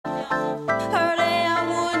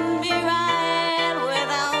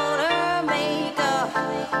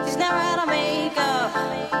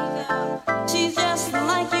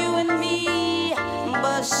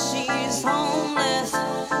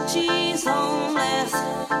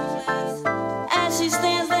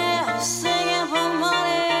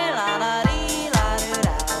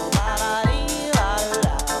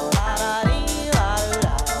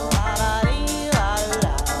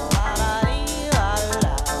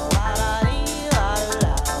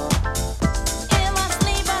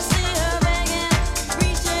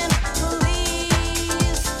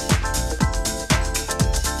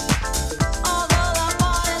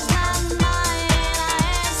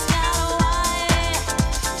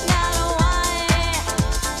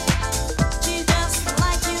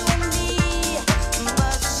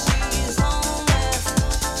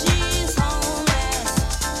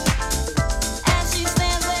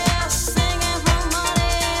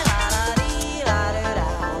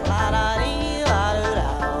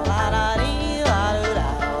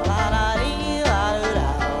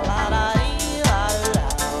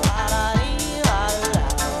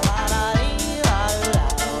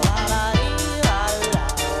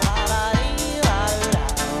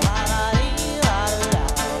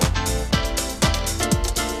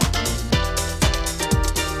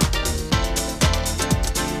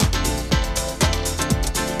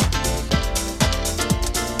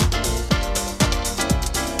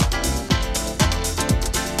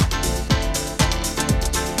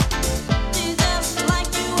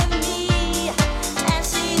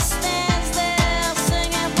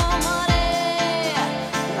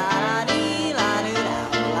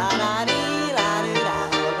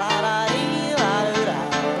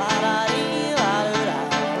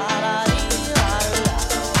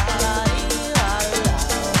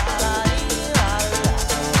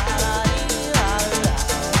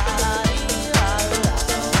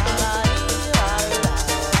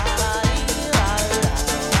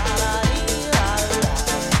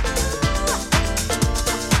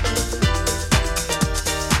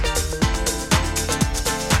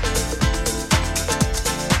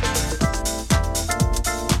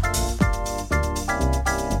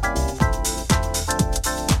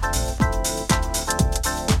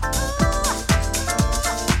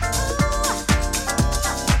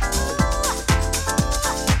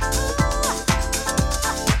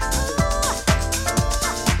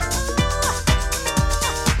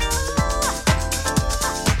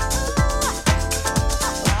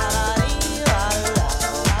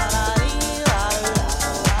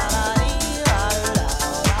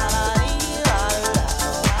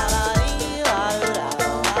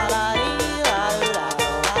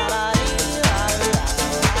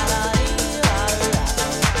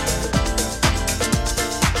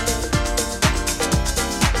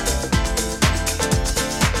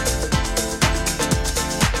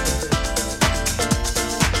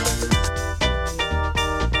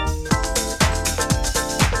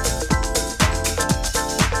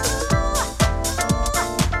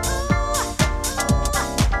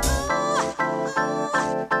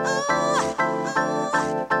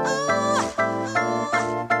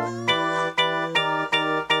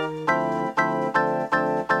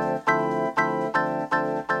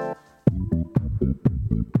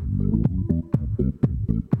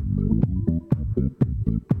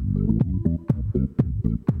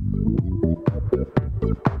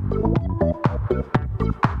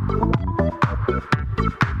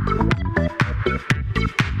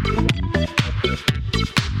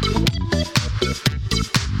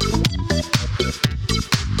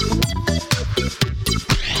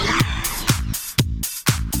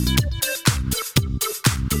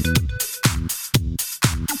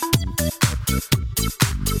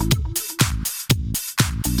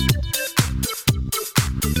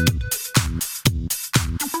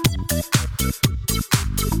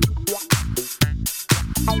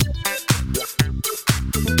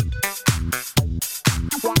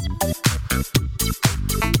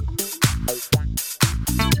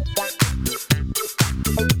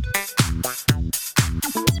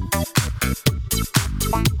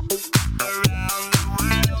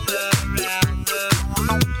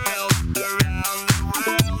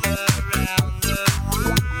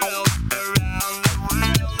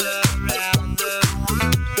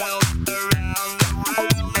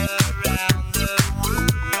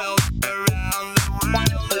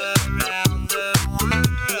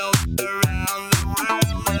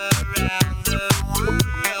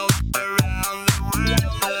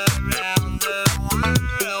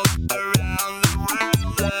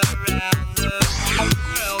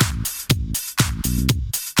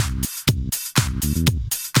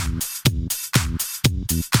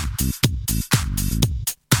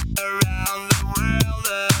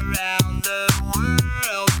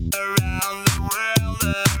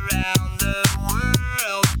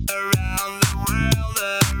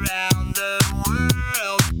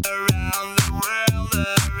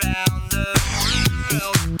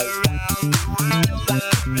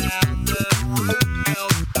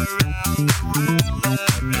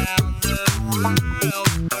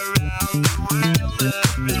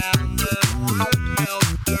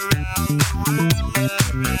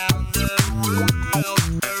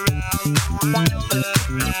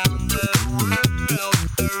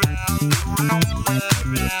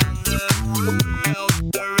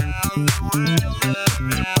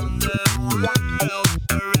Around the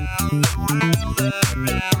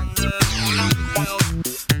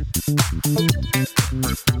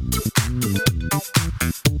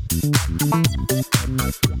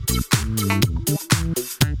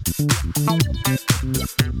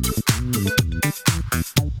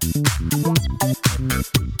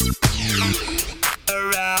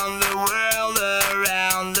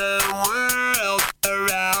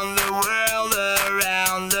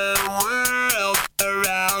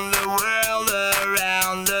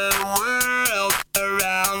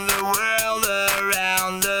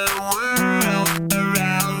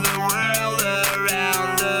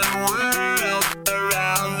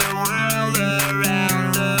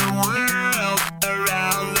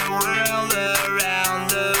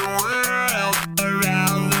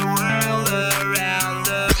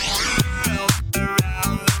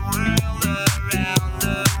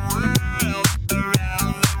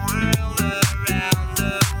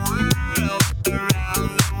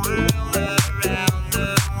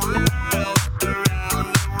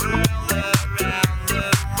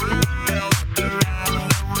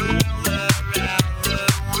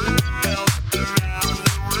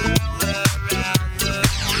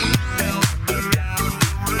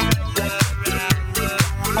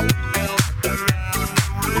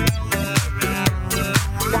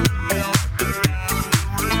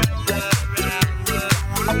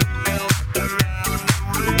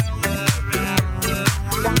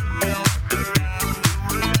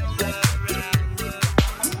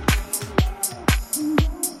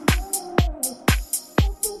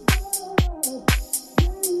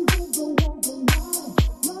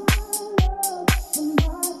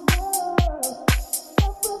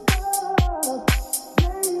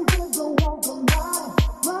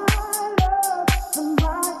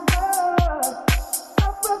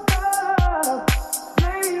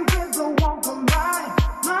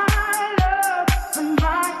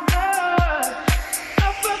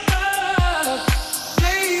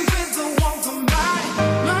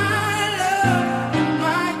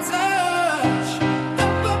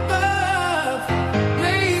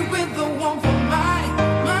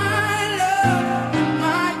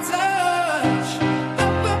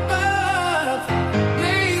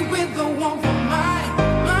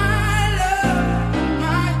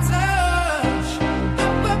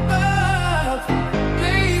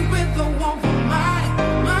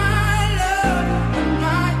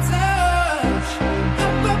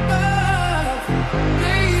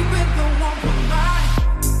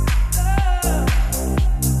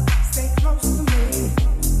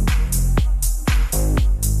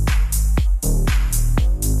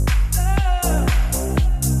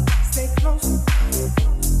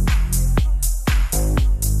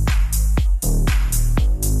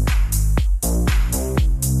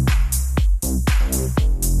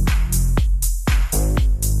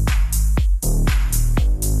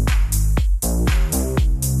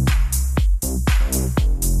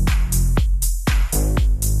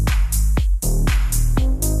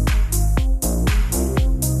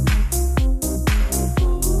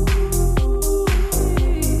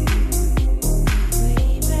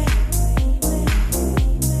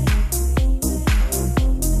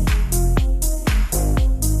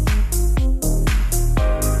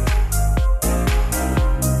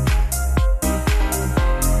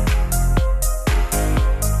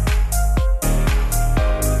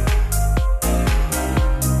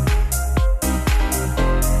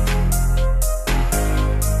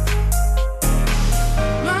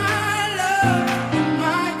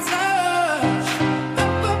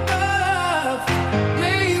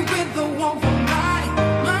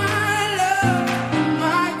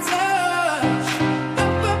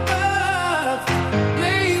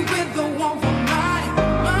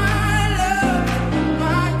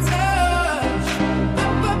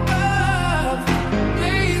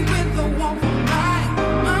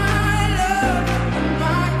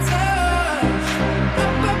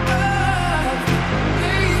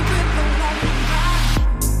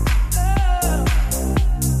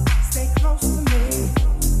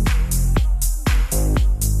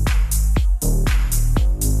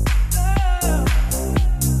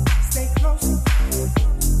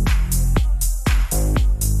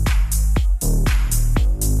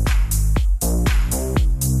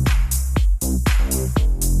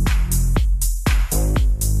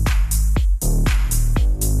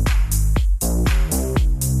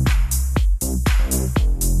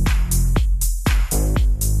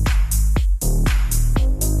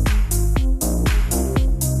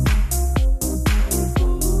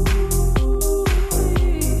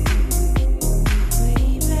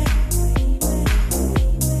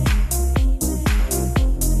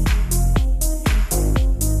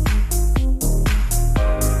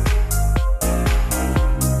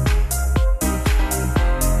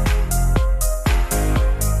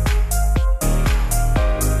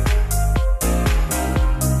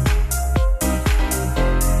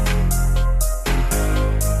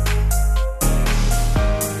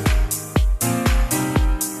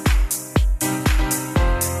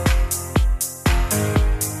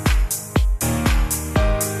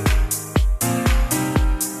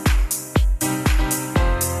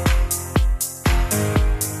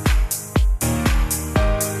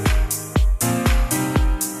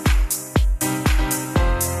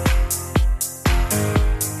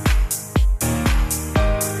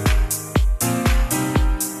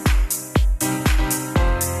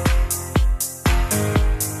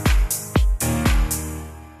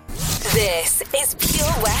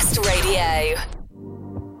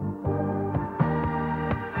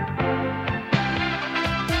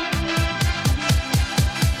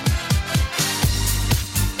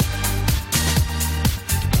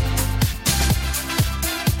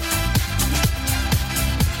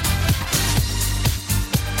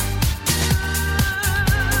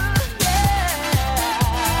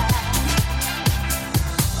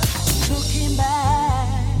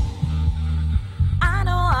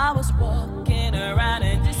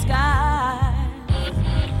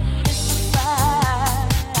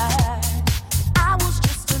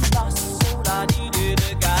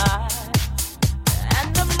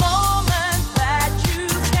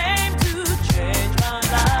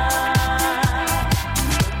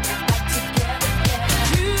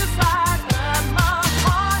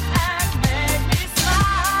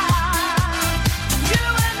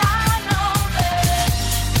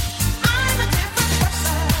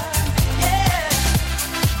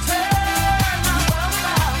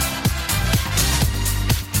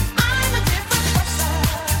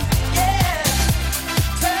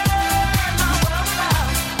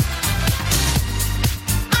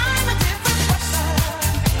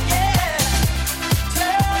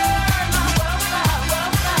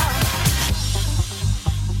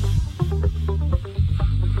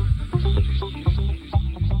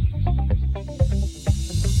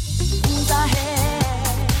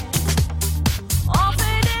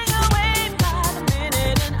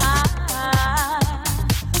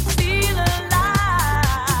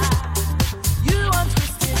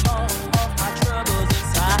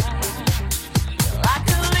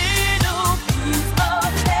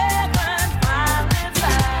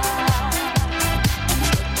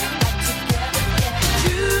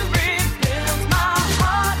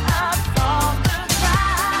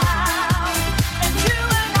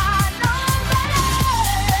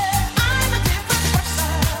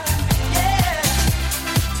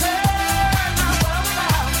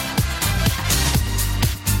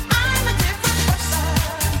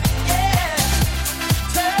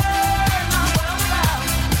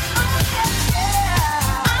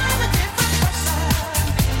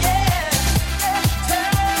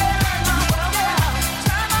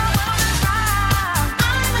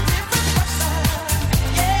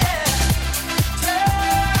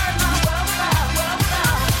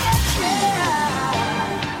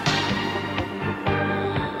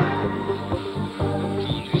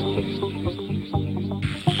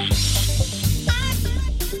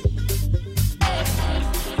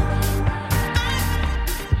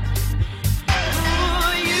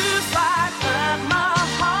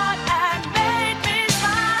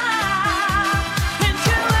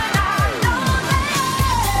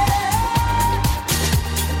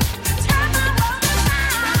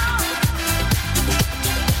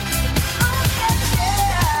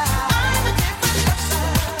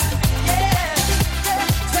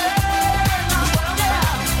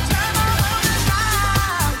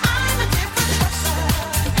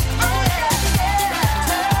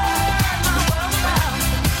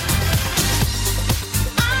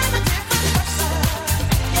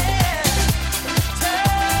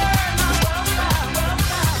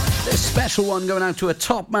Special one going out to a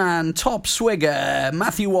top man, top swigger,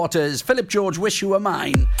 Matthew Waters, Philip George, Wish You Were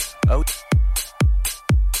Mine. Oh.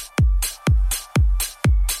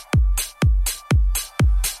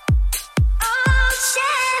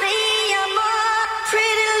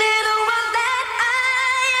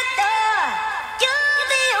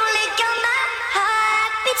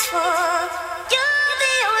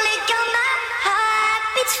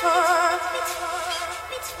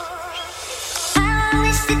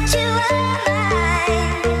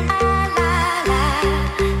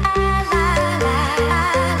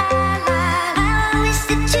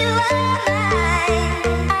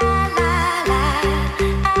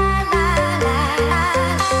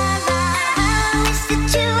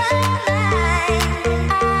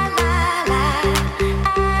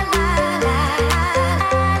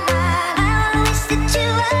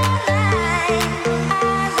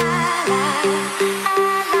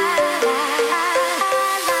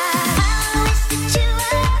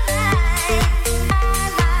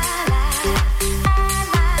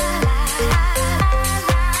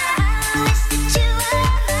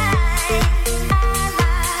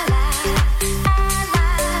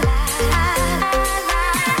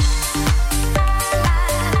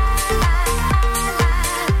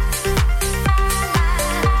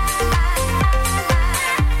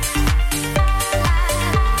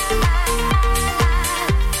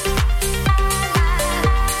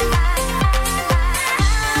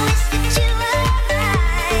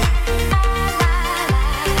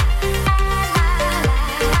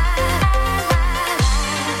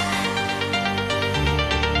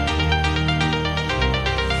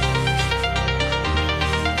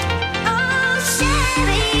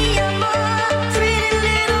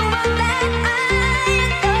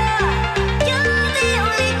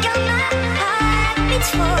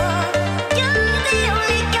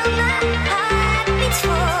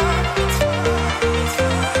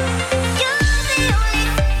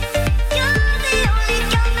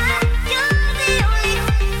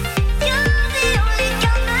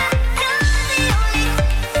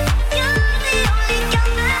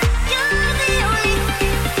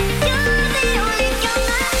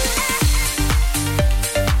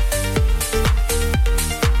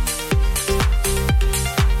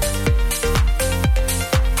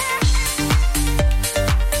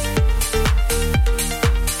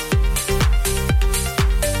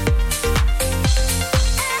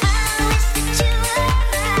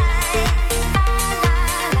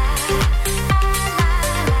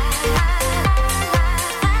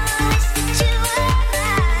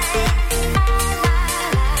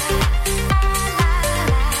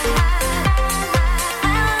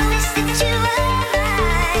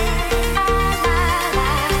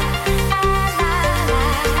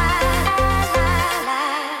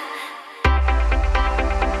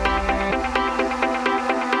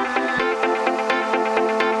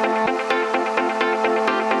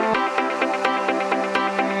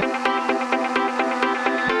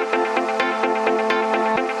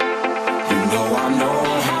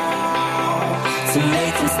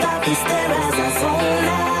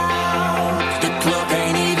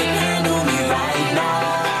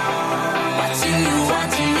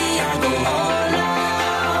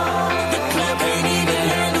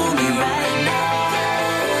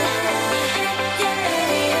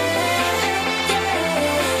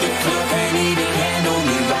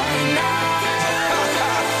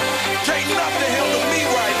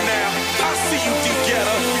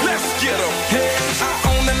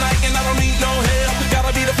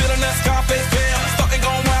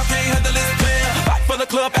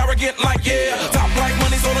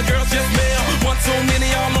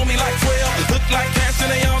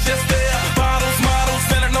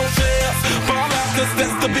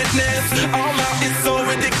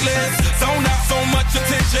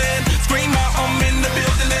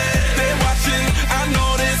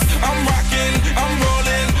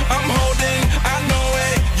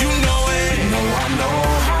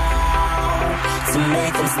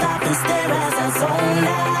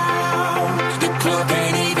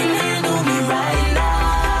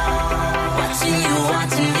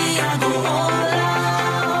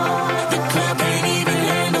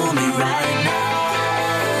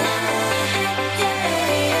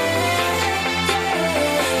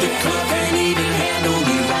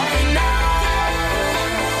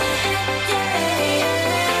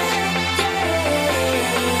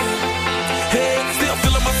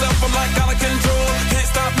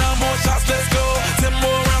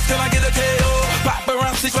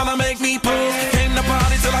 Tryna make me pose. Came to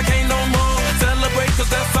party till I can't no more. Celebrate cause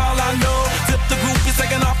that's all I know. Tip the groupies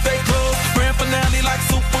taking off their clothes. Grand finale like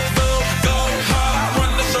Super Bowl. Go hard, I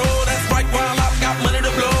run the show, that's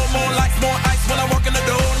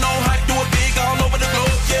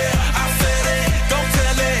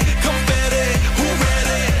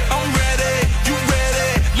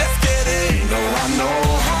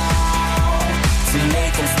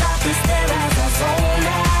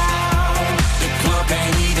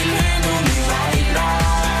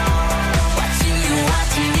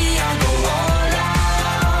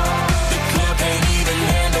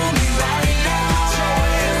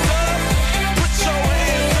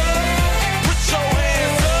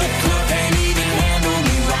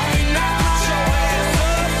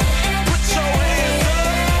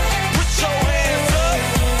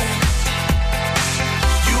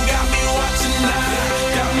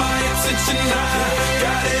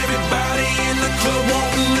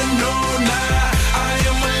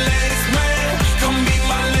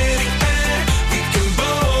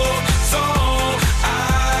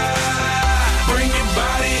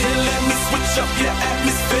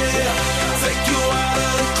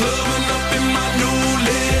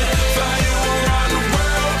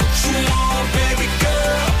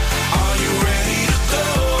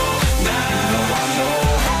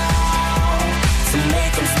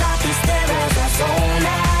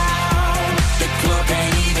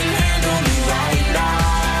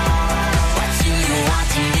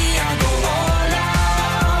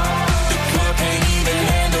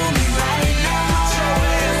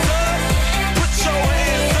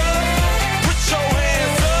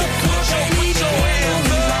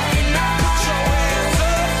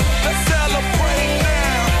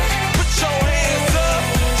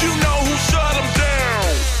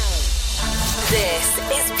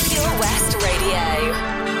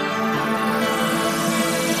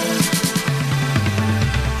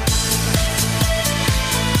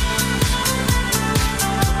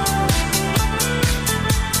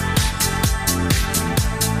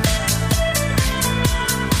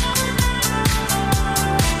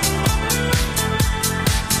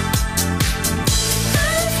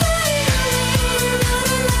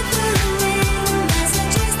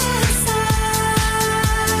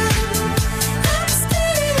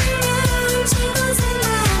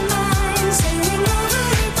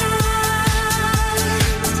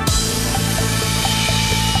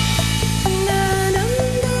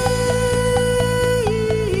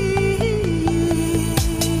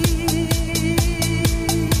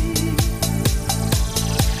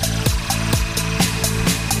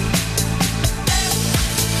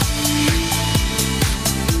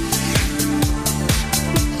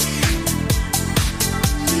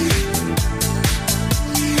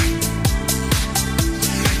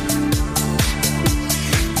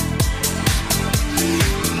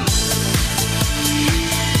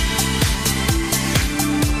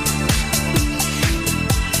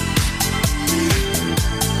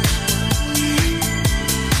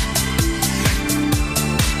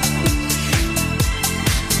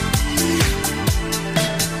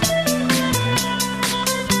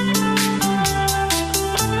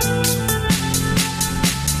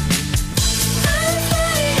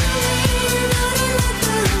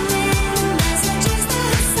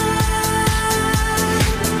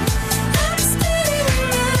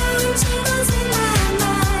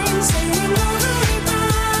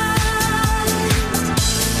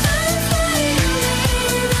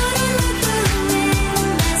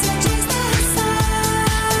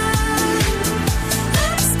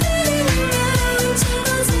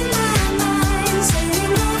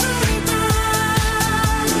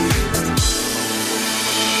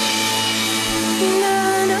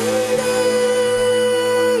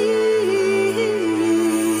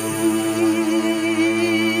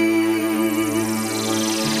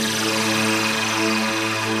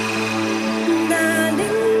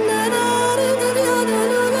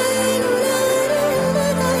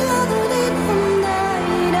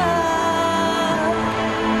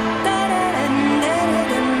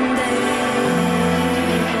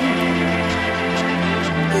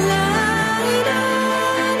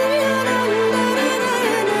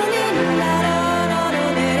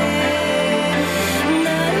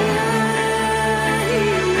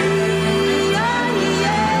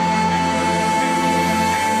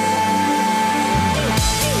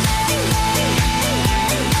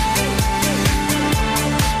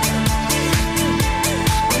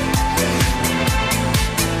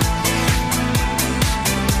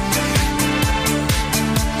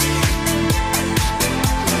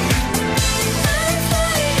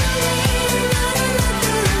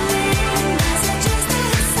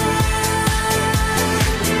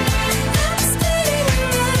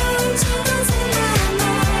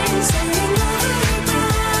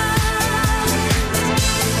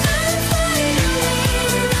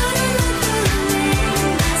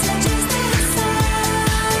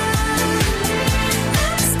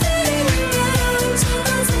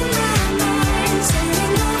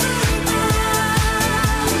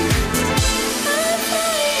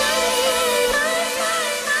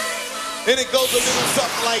And it goes a little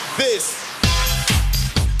something like this.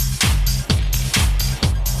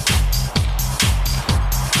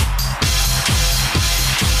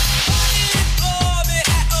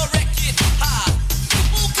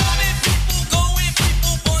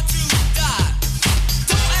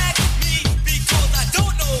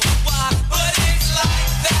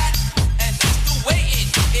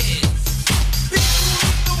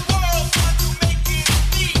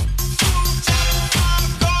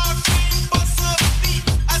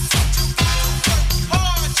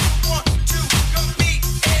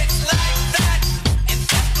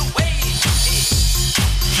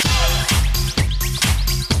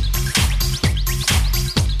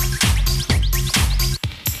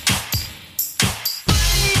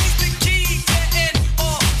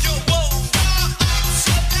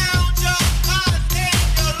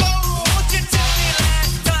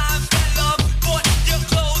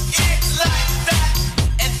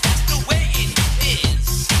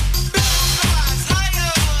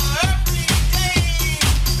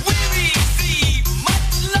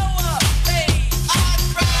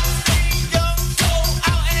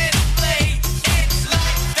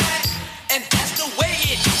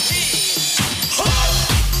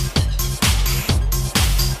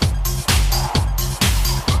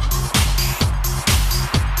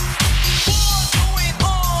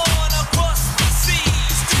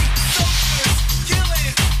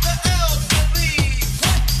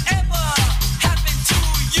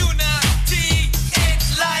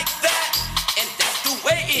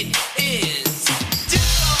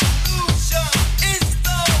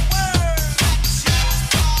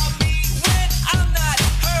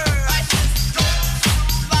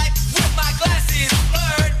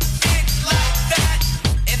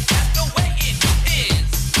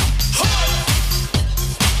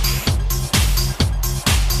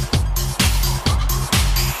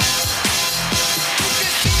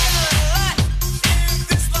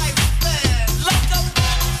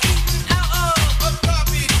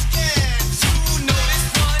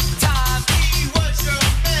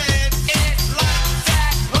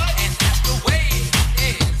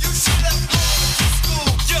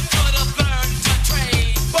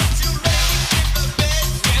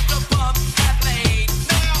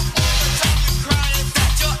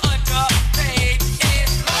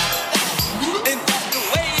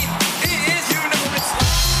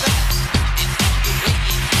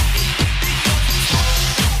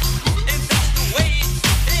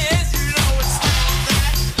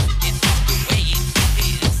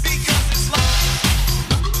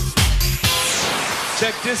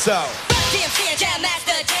 Check this out.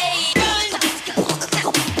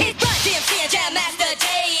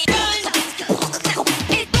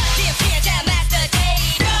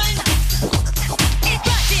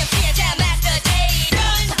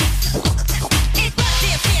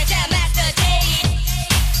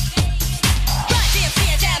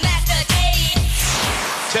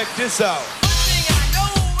 Check this out.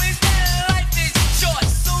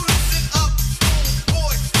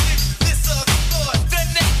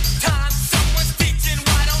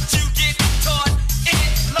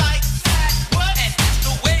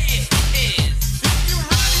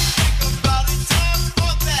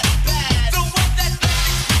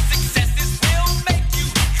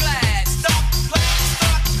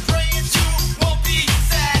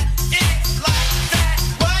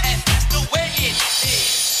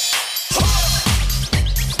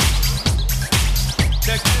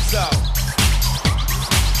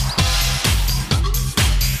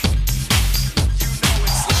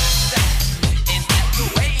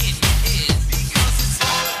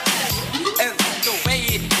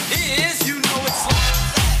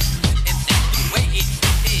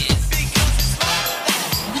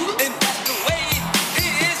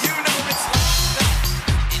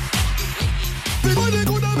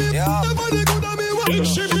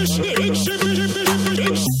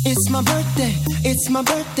 It's my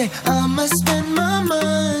birthday, I'ma spend my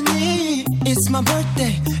money. It's my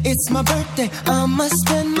birthday, I'ma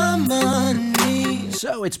spend my money.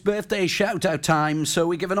 So it's birthday shout-out time, so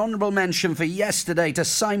we give an honourable mention for yesterday to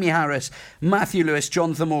Simon Harris, Matthew Lewis,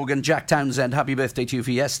 Jonathan Morgan, Jack Townsend. Happy birthday to you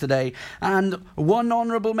for yesterday. And one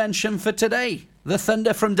honourable mention for today. The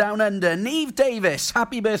Thunder from Down Under, Neve Davis.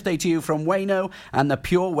 Happy birthday to you from Wayno and the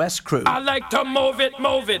Pure West crew. I like to move it,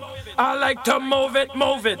 move it. I like to move it,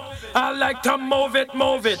 move it. I like to move it,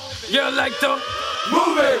 move it. You like to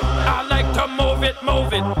move it. I like to move it,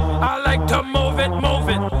 move it. I like to move it, move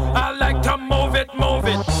it. I like to move it, move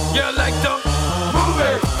it. You like to move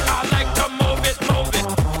it. I like to move it, move it.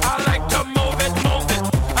 I like to move it, move it.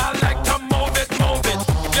 I like to move it, move it.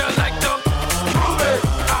 You like to move it.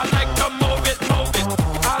 I like to move it.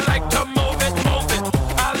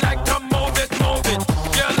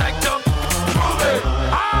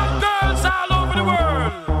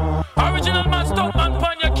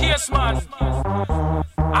 boss man.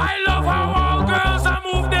 I love how all girls are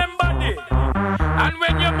move them body. And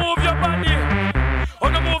when you move your body, oh,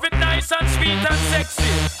 you move it nice and sweet and sexy.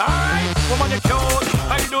 Alright, woman, you cute.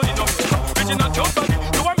 I don't need no makeup. Original cute body.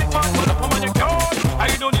 You want me man, but woman, you cute. I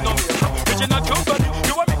don't need no makeup. Original cute body.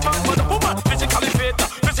 You want me man, but woman, physically fit,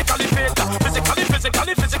 physically fit, physically,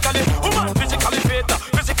 woman, physically fit,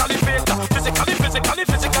 physically fit, physically,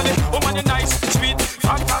 woman, you nice, sweet,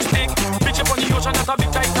 fantastic. Bitch up on the ocean, that's a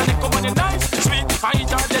bit Titanic. Woman, you nice, sweet, fine,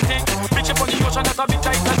 energetic. Bitch up on the ocean, that's a bit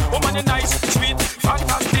Titanic. Woman, you nice, sweet,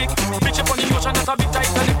 fantastic. Bitch up on the ocean, that's a bit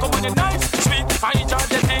Titanic. Woman, you nice, sweet, fine,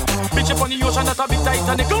 energetic. Bitch up on the ocean, that's a bit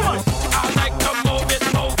Titanic. Woman, I like to move it,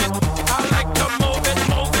 move it. I like to move it,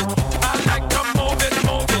 move it. I like to move it,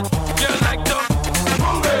 move it. You like to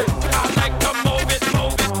move it. I like to move it,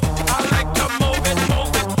 move it. I like to move it,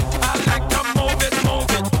 move it. I like to move it,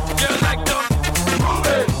 move it. You like to move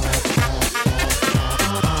it.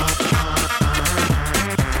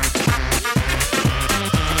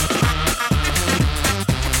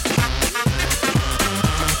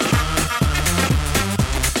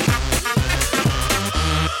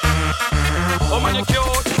 Oh man, you cute.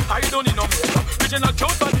 I don't need no makeup. Original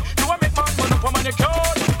cute body. You want make man run up. Oh man, you cute.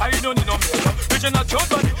 I don't need no makeup. Original cute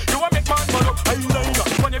body. You want make man run up. Eyeliner.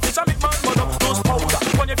 When you face a make man run up. Nose powder.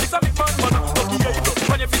 When you face a make man run up. Lucky eyebrow.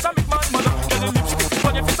 When you face a make man run up. Get a lipstick.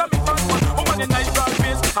 When you face a make man run up. Oh man, you nice broad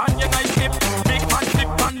face and you nice hip. Big man flip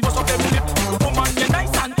and bust up them lip. Oh man, you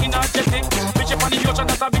nice and energetic. Bitch up on the ocean,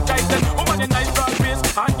 that's a big titan. Oh man, you nice broad face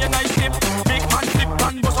and you nice hip. Big man flip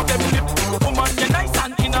and bust up them lip. Oh man, you nice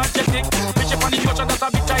and energetic. Bitch up on the ocean, that's a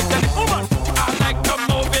big titan. Oh man, I like to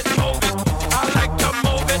move it, move it. I like to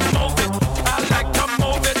move it, move it. I like to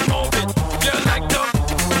move it, move it. You like to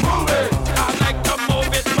move it. I like to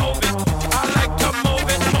move it, move it. I like to move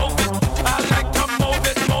it, move it. I like to move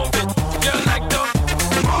it, move it. You like to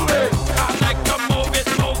move it. I like to move it,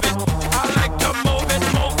 move it. I like to move it,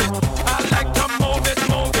 move it. I like to move it,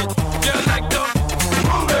 move it. You like to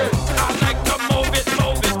move it. I like to move it,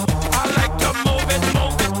 move it. I like to move it,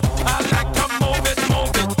 move it. I like to move it,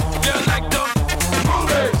 move it. You like to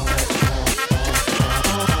move it. I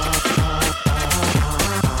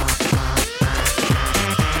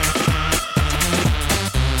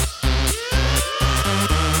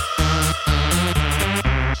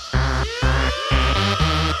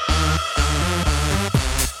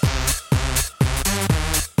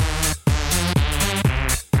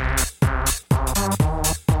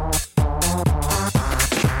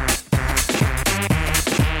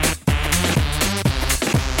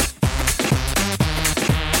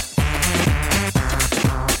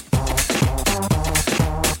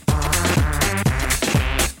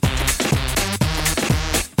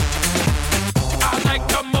like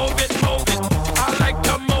to move it, move it. I like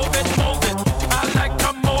to move it, move it. I like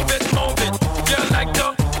to move it, move it. You like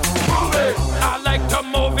to move it. I like to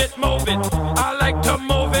move it, move it. I like to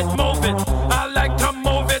move it, move it. I like to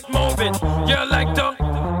move it, move it. You like to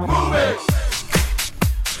move it.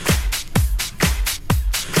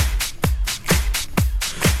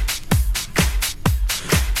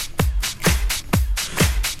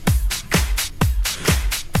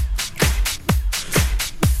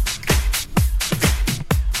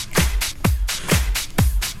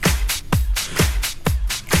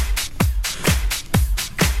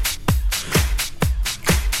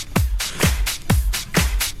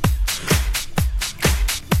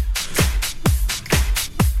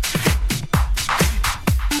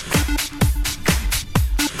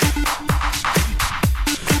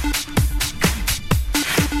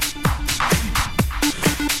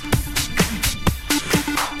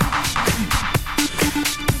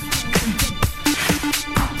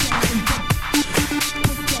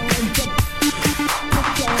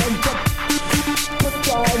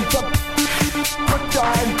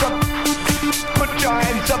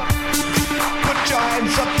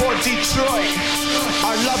 For Detroit,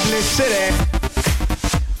 our lovely city.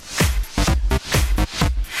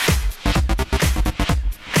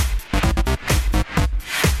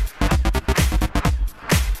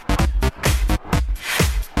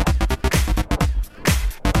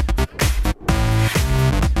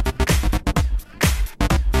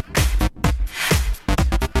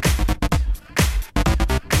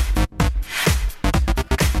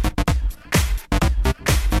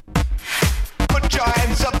 Put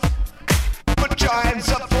your hands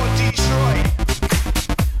up for Detroit.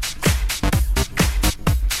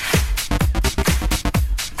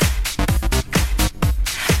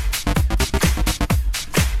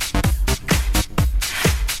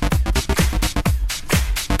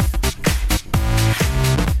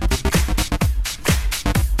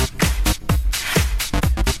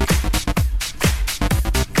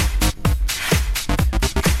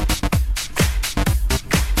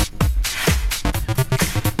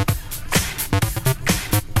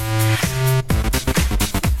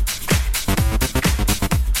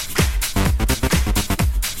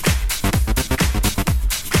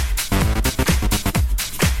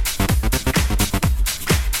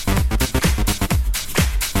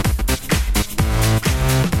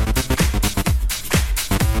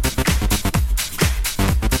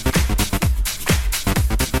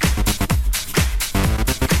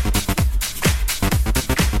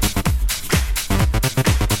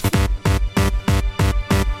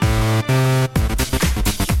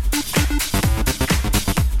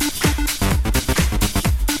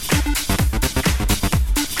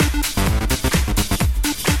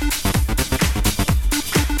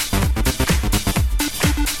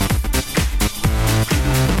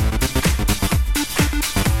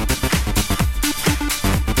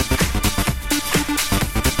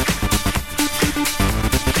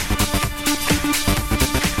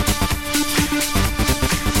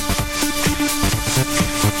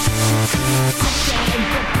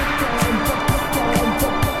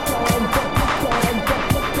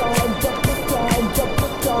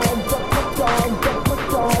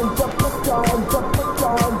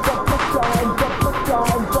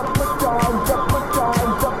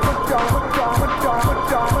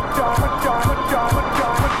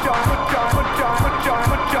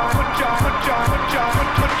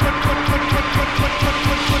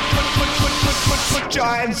 Put your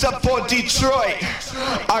hands up for Detroit,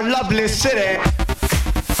 our lovely city.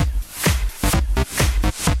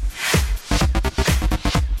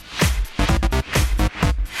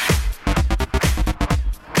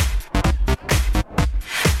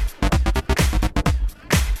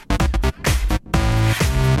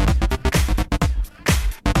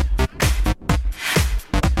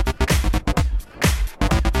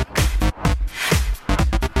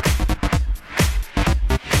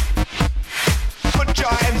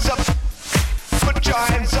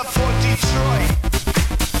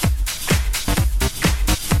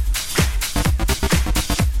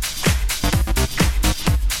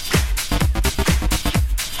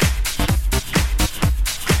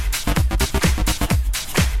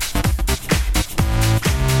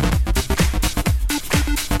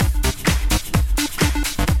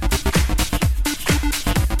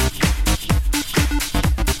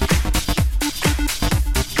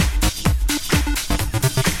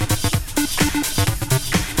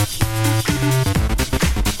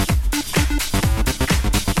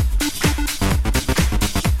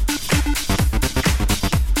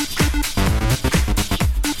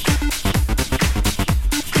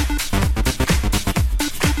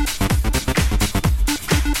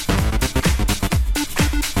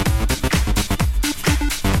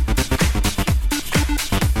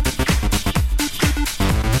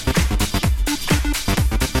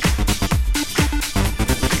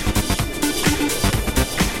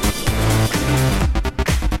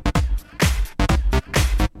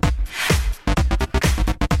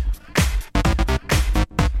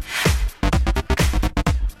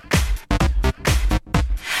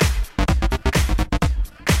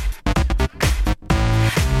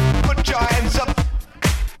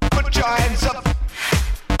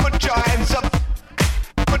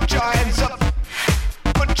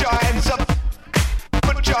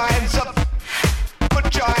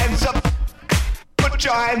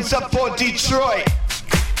 Hands up for Detroit.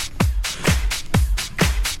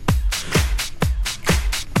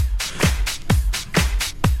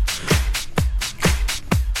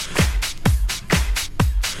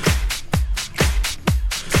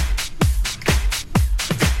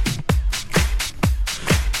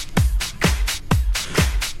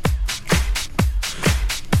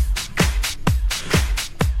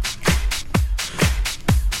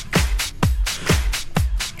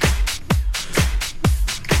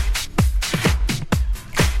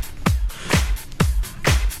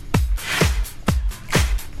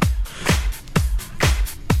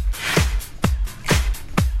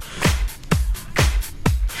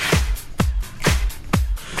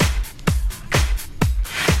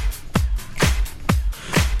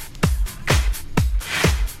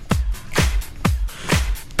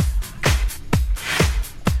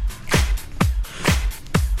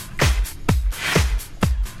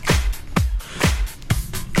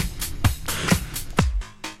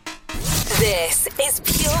 This is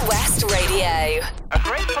Pure West Radio. A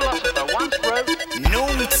great philosopher once wrote,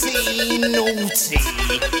 naughty, naughty,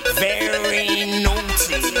 very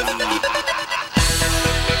naughty.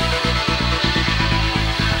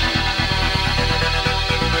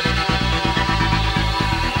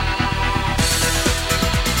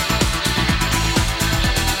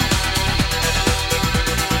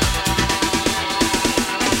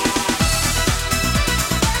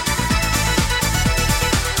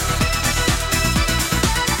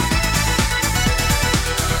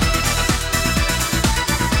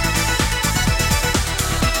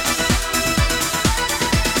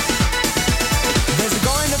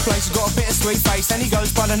 Sweet face, and he goes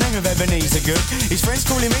by the name of Ebenezer Good. His friends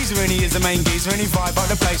call him Easer, and he is the main geezer, and he vibe up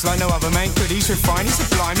the place like no other man could. He's refined, he's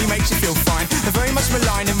sublime, he makes you feel fine. They're very much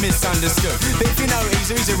maligned and misunderstood. But if you know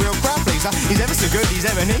Easer, he's a real crowd pleaser. He's ever so good, he's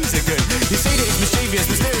Ebenezer Good. You see that he's mischievous,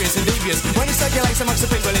 mysterious and devious when he circulates amongst the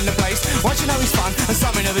people in the place. Once you know he's fun and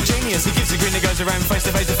something of a genius, he gives a grin that goes around face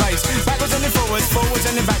to face to face. Backwards and then forwards, forwards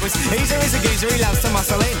and then backwards. Easer is a geezer, he loves to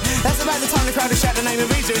muscle in. That's about the time the crowd will shout the name of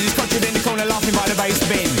Easer as he's conjured in the corner laughing by the bass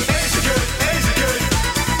bin. Easer Good, Easer Good.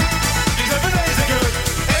 He's Ebenezer Good,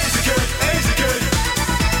 Easer Good, Easer Good.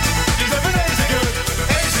 He's Ebenezer Good,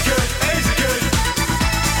 Easer Good, Easer Good.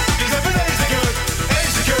 He's Ebenezer Good,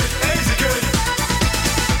 Easer Good, Easer Good.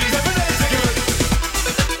 He's Ebenezer Good.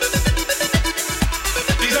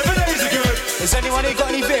 He's Ebenezer Good. Has anyone here got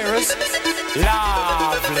any beers?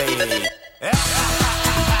 Lovely.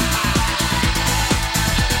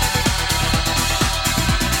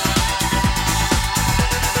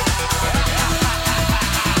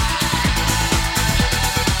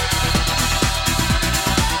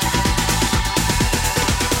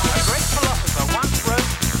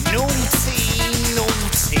 Naughty,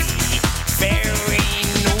 naughty, very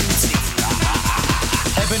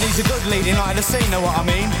leading light of the scene, know what I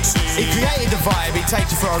mean? He created the vibe, he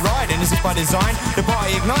takes you for a ride, and as if by design, the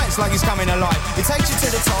party ignites like he's coming alive. He takes you to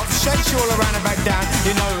the top, shakes you all around and back down.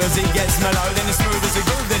 You know as he gets mellow, then as smooth as a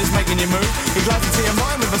groove that is making you move. He glides into your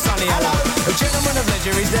mind with a sunny hello. A gentleman of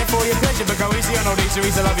leisure, he's there for your pleasure, but go easy on all these,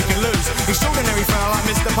 he's a love you can lose. Extraordinary fella like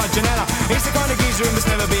Mr. Punchinella. He's the kind of geezer who must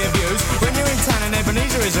never be abused. When you're in town and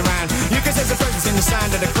Ebenezer is around, you can sense the presence in the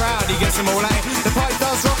sound of the crowd. He gets them all out. The pipe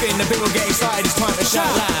starts rocking, the people get excited. It's time to shout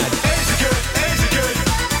loud. Easy good, easy good.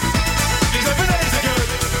 He's up and easy good,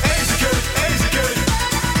 easy good, easy good.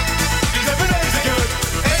 He's up and easy good,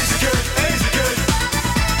 easy good, easy good.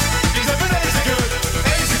 He's up and easy good,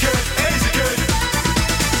 easy good, easy good.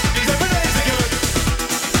 He's up and easy good.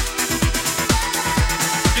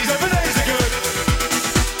 He's up and easy good.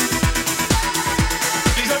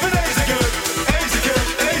 He's up and easy good, easy good,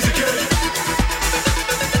 easy good.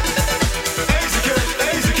 Easy good,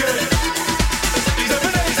 easy good. He's up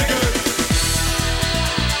and easy good.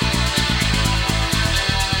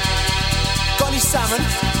 Got any salmon?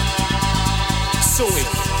 Sorted.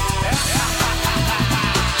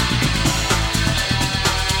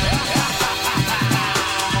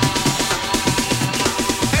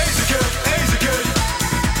 Easy good, easy good.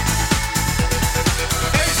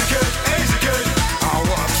 Easy good, easy good. Oh,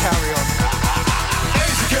 what a carry on.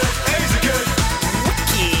 Easy good, easy good.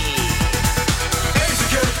 Easy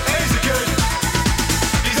good, easy good.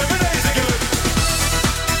 He's up and easy good.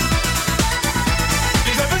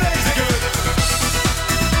 He's up and easy good.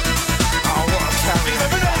 Oh, what a carry He's on.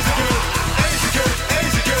 up and easy good. Easy good,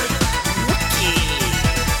 easy good.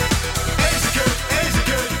 Easy good, easy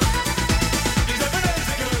good. He's up and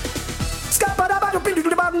easy good.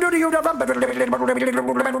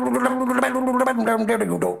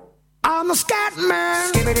 I'm a scat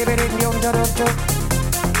man.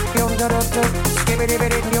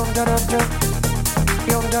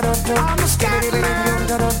 I'm a scat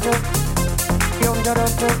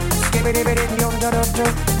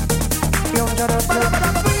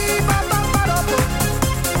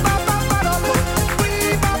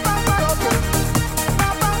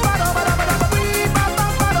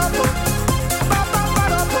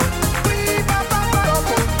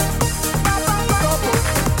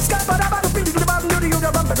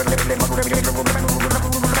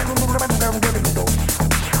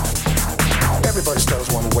Everybody stutters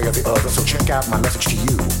one way or the other, so check out my message to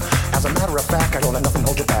you. As a matter of fact, I don't let nothing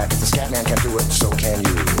hold you back. If the scat man can do it, so can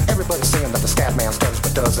you. Everybody's saying that the scat man stutters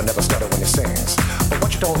but does and never stutter when he sings. But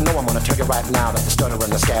what you don't know, I'm gonna tell you right now that the stutter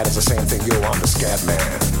and the scat is the same thing. Yo, I'm the scat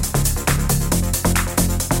man.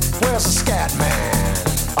 Where's the scat man?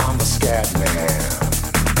 I'm the scat man.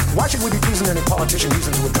 Why should we be pleasing any politician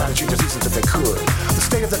reasons who would try to cheat the seasons if they could? The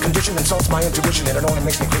state of the condition insults my intuition and it only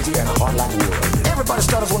makes me crazy and hard like wood. Everybody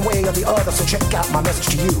stutters one way or the other, so check out my message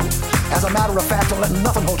to you. As a matter of fact, don't let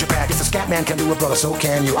nothing hold you back. If the scat man can do it, brother, so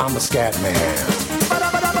can you. I'm the scat man.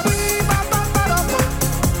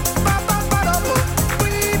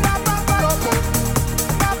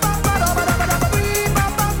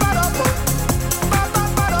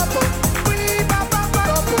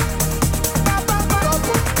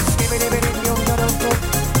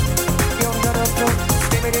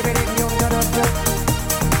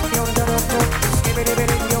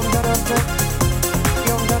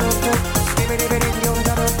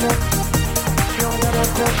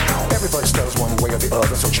 Everybody stutters one way or the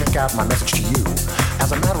other, so check out my message to you.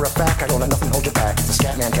 As a matter of fact, I don't let nothing hold you back. If the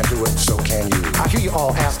scat man can do it, so can you. I hear you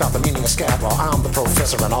all ask out the meaning of scat. Well, I'm the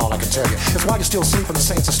professor and all I can tell you is while you're still sleeping, the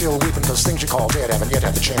saints are still weeping, because things you call dead haven't yet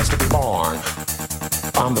had the chance to be born.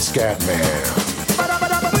 I'm the scat man.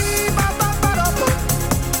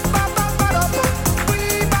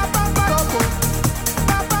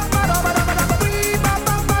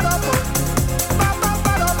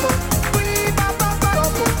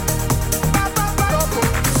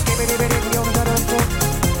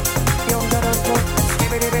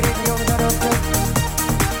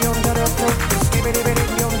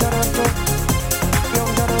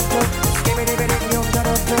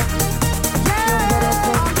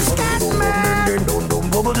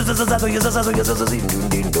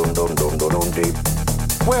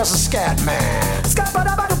 Where's the scat man?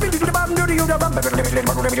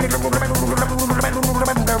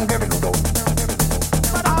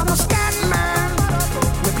 I'm a scat man.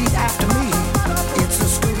 Repeat after me. It's a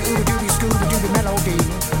Scooby-Dooby melody.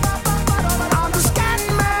 I'm the scat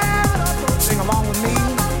man. Sing along with me.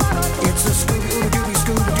 It's a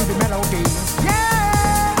Scooby-Dooby melody.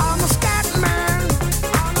 Yeah, I'm a scat man.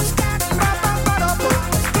 I'm a scat man.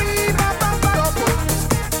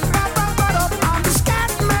 I'm the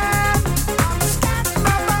scat man. I'm the scat man.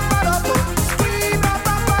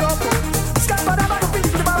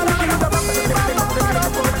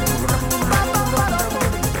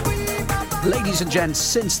 ladies and gents,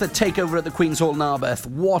 since the takeover at the Queen's Hall Narberth,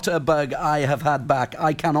 what a bug I have had back.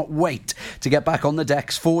 I cannot wait to get back on the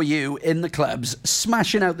decks for you in the clubs,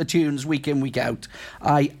 smashing out the tunes week in, week out.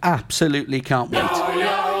 I absolutely can't wait.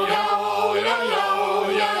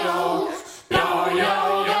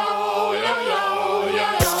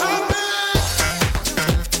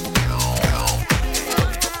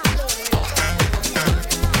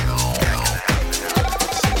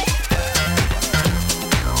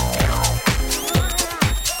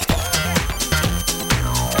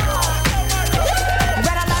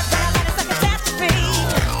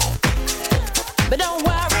 But don't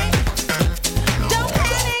worry, don't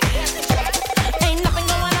panic. Ain't nothing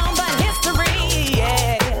going on but history.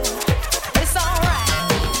 Yeah, it's alright.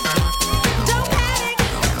 Don't panic.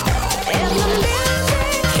 And the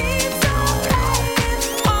music keeps on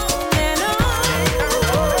playing on and on.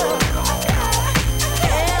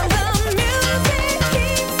 And the music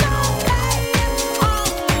keeps on playing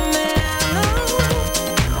on and on.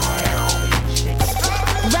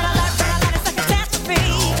 Red alert, it's a catastrophe.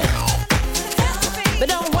 But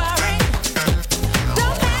don't worry,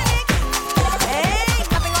 don't panic. Ain't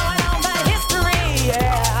nothing going on but history,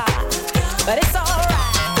 yeah. But it's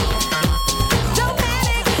alright. Don't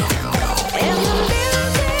panic. And the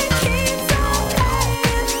music keeps on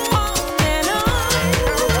playing on and on.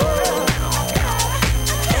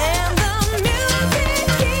 And the music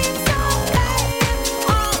keeps on playing on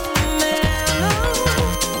and on.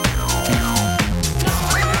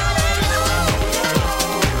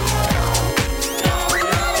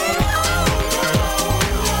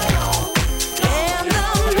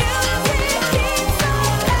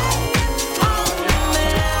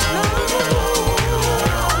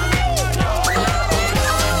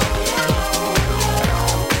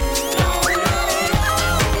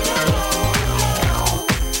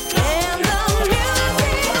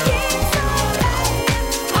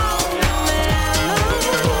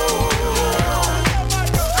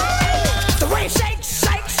 The way it shakes,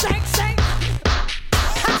 shake, shake, shake.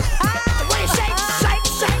 The way it shakes, shake,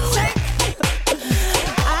 shake, shake.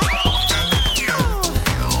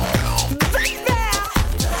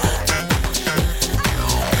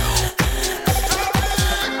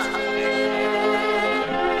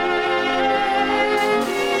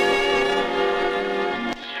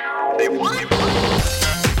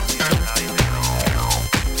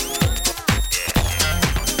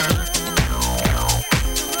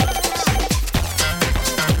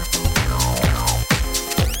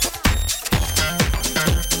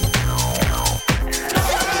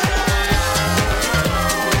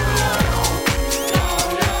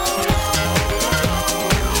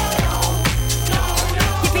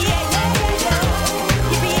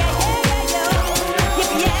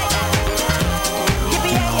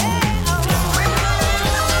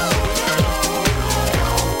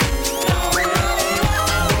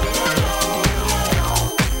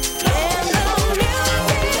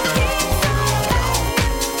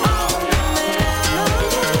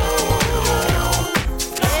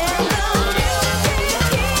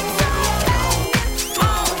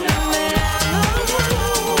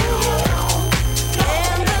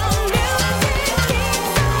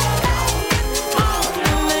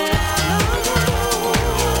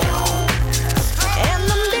 And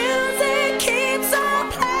the music keeps on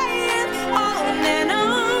playing on and on.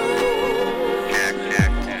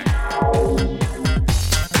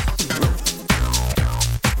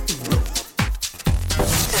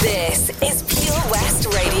 This is Pure West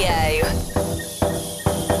Radio.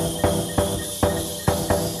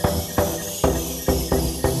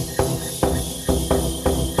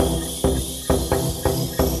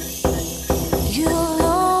 You'll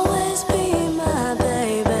always be my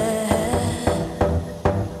baby.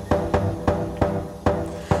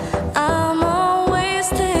 I'm always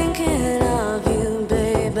thinking of you,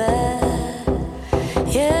 baby.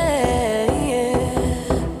 Yeah, yeah.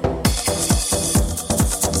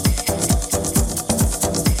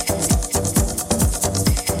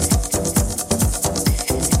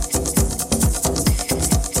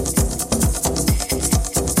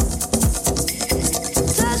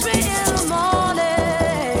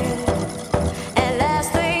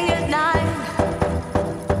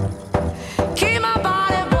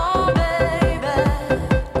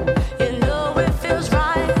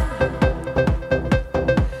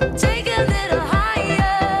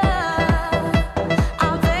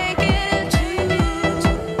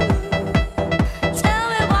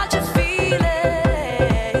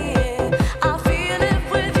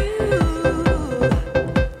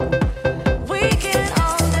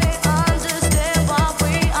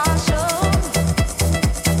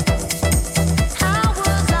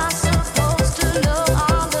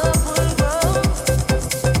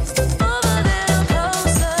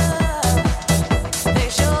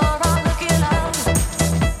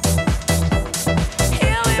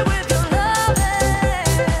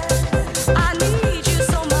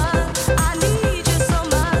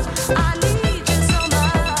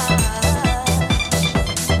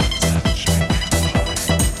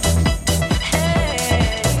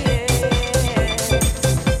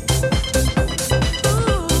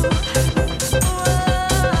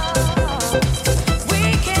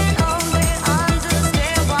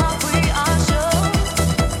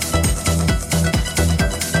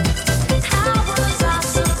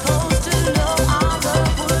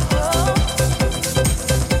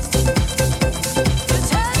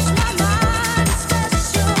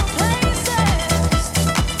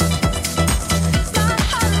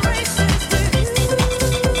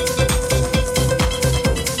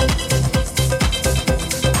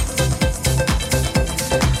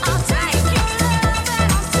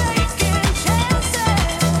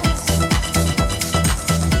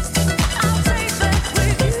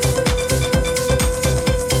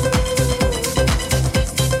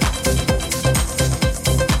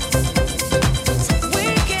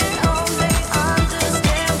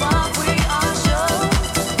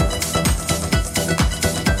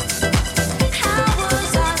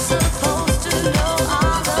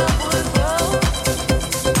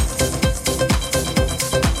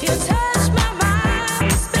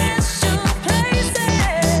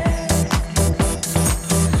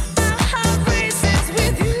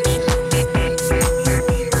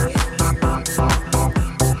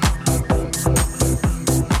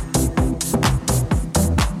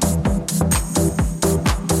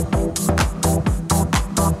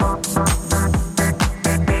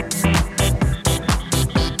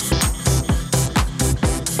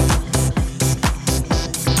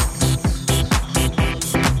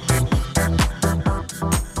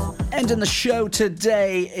 Ending the show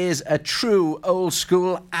today is a true old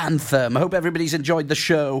school anthem. I hope everybody's enjoyed the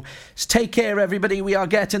show. Take care, everybody. We are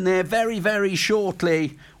getting there very, very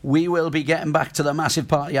shortly. We will be getting back to the massive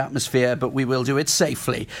party atmosphere, but we will do it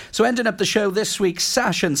safely. So ending up the show this week,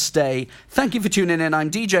 Sash and Stay. Thank you for tuning in.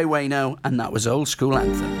 I'm DJ Wayno, and that was Old School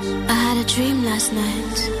Anthems. I had a dream last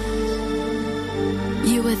night.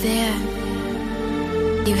 You were there.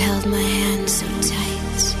 You held my hand so tight.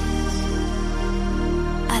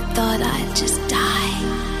 I thought I'd just die.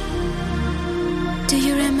 Do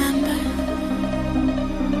you remember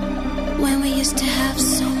when we used to have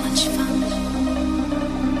so much fun?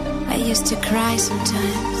 I used to cry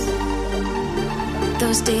sometimes.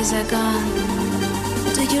 Those days are gone.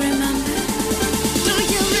 Do you remember? Do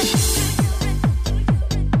you remember?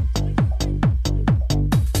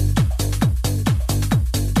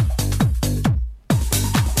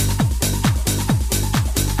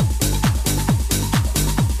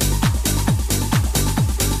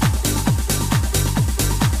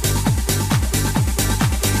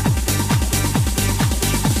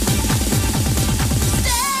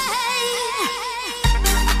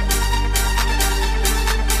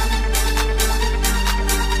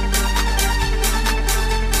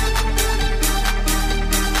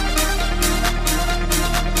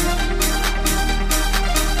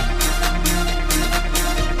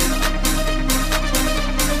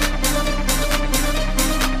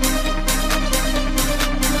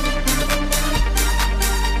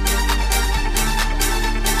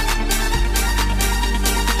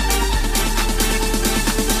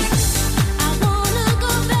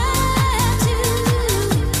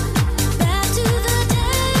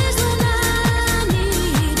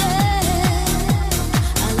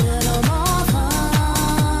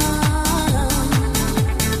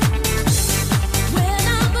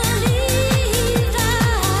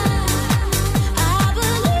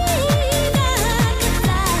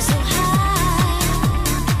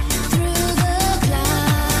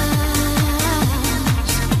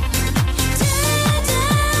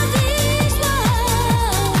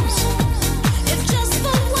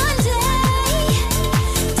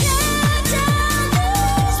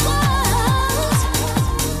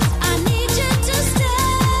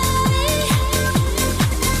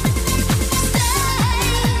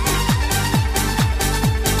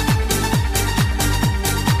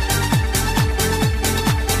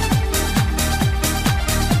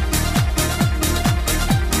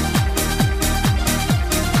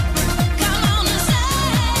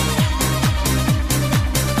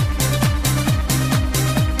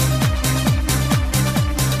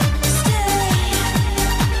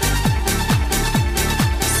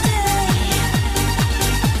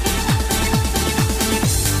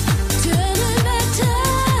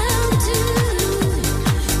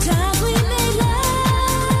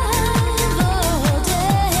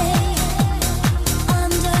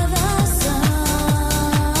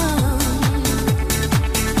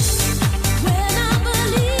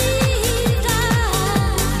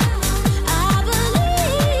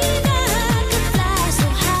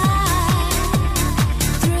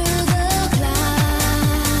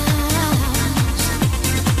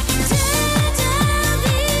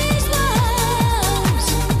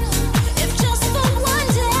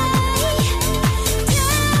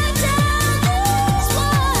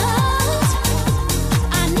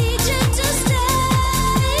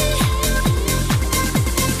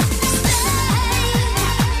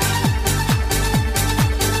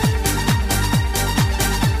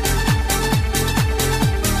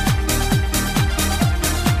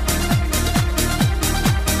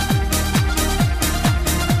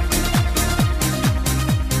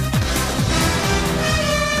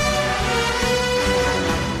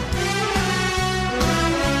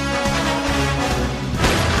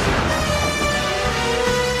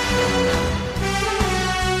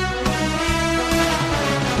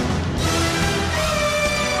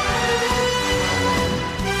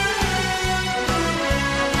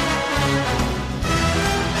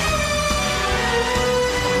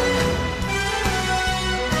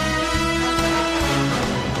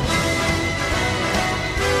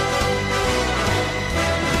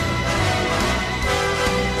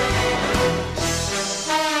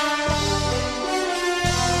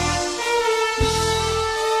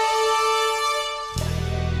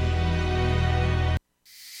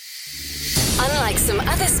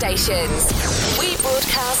 Stations. We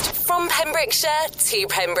broadcast from Pembrokeshire to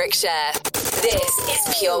Pembrokeshire. This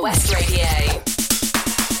is Pure West Radio.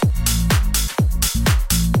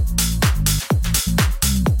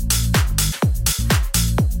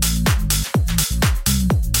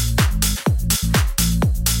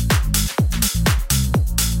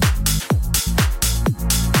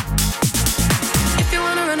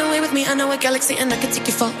 a galaxy and I could take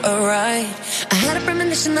you for a ride. I had a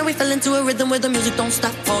premonition that we fell into a rhythm where the music don't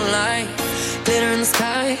stop for life. Glitter in the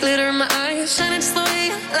sky, glitter in my eyes, shining just the way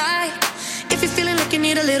you like. If you're feeling like you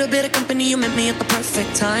need a little bit of company, you met me at the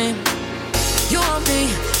perfect time. You want me,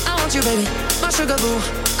 I want you, baby. My sugar boo,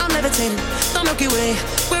 I'm levitating. The Milky Way,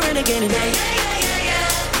 we're renegading.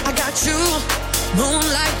 Yeah. I got you,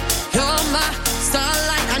 moonlight, you're my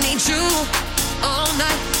starlight. I need you all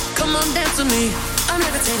night. Come on, dance with me. I'm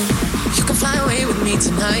levitating. You can fly away with me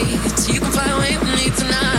tonight. You can fly away with me tonight.